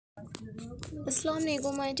Assalamu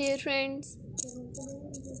alaikum, my dear friends.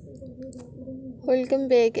 Welcome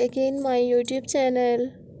back again my YouTube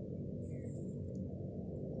channel.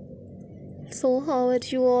 So how are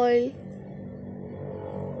you all?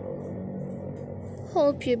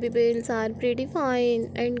 Hope you people are pretty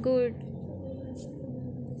fine and good.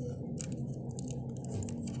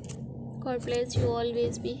 God bless you,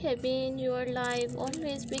 always be happy in your life,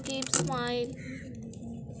 always be keep smile.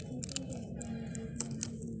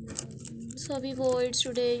 So viewers,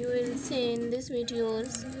 today you will see in these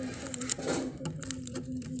videos.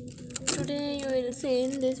 Today you will see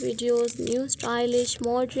in these videos new stylish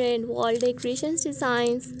modern wall decorations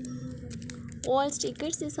designs, wall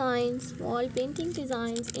stickers designs, wall painting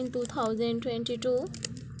designs in 2022.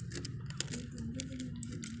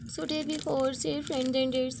 So dear viewers, dear friends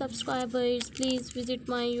and dear subscribers, please visit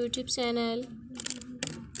my YouTube channel.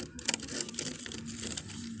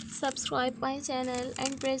 Subscribe my channel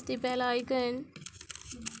and press the bell icon.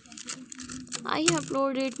 I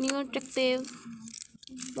uploaded new attractive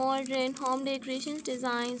modern home decorations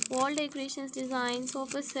designs, wall decorations designs,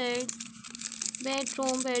 sofa sets,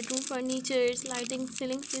 bedroom furnitures, lighting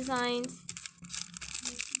ceilings designs,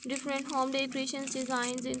 different home decorations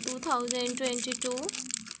designs in 2022.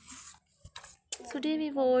 So dear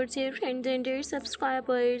viewers, dear friends and dear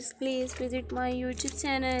subscribers, please visit my YouTube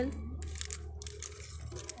channel.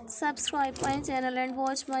 Subscribe my channel and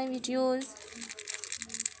watch my videos.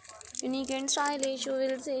 Unique and stylish, you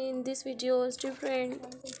will see in these videos different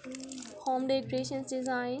home decorations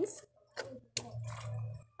designs.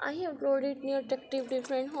 I have uploaded new attractive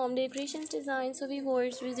different home decorations designs. So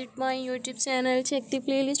viewers, visit my YouTube channel, check the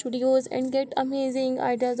playlist videos and get amazing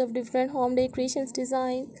ideas of different home decorations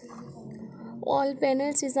design, wall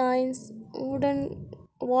panels designs, wooden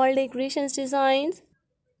wall decorations designs.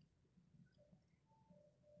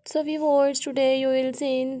 So viewers, today you will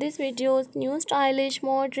see in this videos new stylish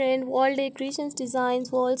modern wall decorations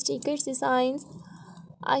designs, wall stickers designs.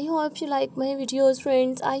 I hope you like my videos,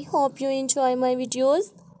 friends. I hope you enjoy my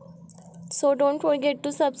videos. So don't forget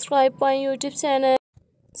to subscribe my YouTube channel.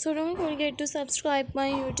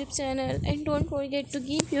 And don't forget to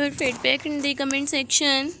give your feedback in the comment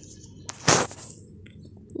section.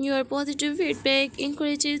 Your positive feedback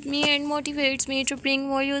encourages me and motivates me to bring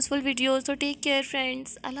more useful videos. So take care,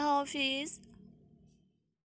 friends. Allah Hafiz.